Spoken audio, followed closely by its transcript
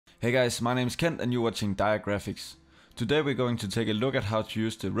Hey guys, my name is Kent and you're watching DiaGraphics. Today we're going to take a look at how to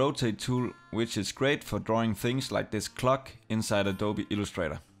use the rotate tool, which is great for drawing things like this clock inside Adobe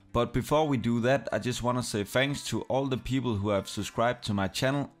Illustrator. But before we do that, I just want to say thanks to all the people who have subscribed to my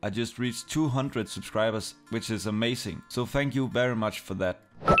channel. I just reached 200 subscribers, which is amazing. So thank you very much for that.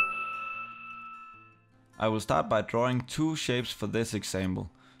 I will start by drawing two shapes for this example.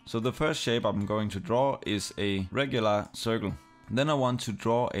 So the first shape I'm going to draw is a regular circle. Then I want to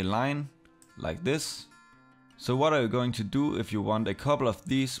draw a line like this. So what are you going to do if you want a couple of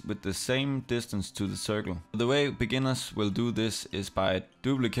these with the same distance to the circle? The way beginners will do this is by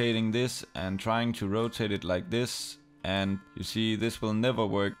duplicating this and trying to rotate it like this. And you see, this will never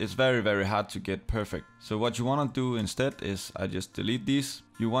work. It's very hard to get perfect. So what you want to do instead is, I just delete these.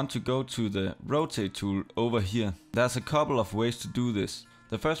 You want to go to the rotate tool over here. There's a couple of ways to do this.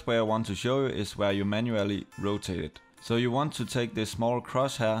 The first way I want to show you is where you manually rotate it. So you want to take this small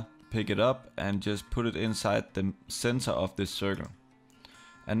crosshair, pick it up and just put it inside the center of this circle.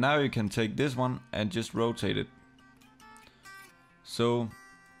 And now you can take this one and just rotate it. So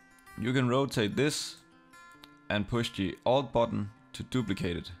you can rotate this and push the Alt button to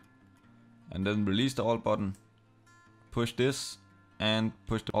duplicate it. And then release the Alt button, push this and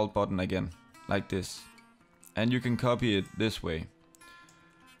push the Alt button again, like this. And you can copy it this way.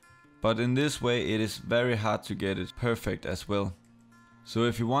 But in this way it is very hard to get it perfect as well. So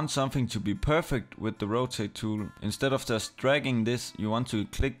if you want something to be perfect with the rotate tool, instead of just dragging this, you want to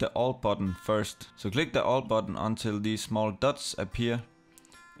click the Alt button first. So click the Alt button until these small dots appear.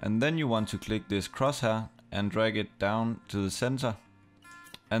 And then you want to click this crosshair and drag it down to the center.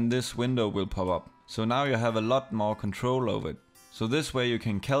 And this window will pop up. So now you have a lot more control over it. So this way you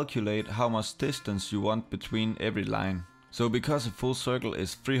can calculate how much distance you want between every line. So because a full circle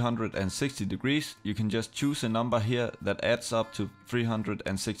is 360 degrees, you can just choose a number here that adds up to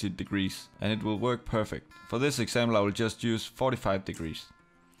 360 degrees and it will work perfect. For this example I will just use 45 degrees.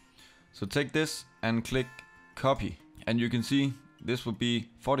 So take this and click copy and you can see this will be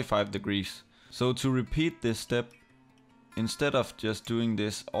 45 degrees. So to repeat this step, instead of just doing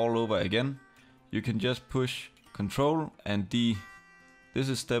this all over again, you can just push Ctrl and D. This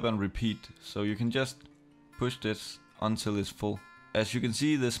is step and repeat, so you can just push this until it's full. As you can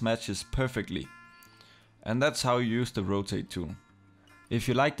see, this matches perfectly. And that's how you use the rotate tool. If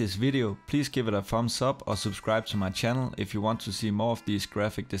you like this video, please give it a thumbs up or subscribe to my channel if you want to see more of these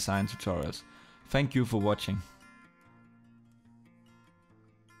graphic design tutorials. Thank you for watching.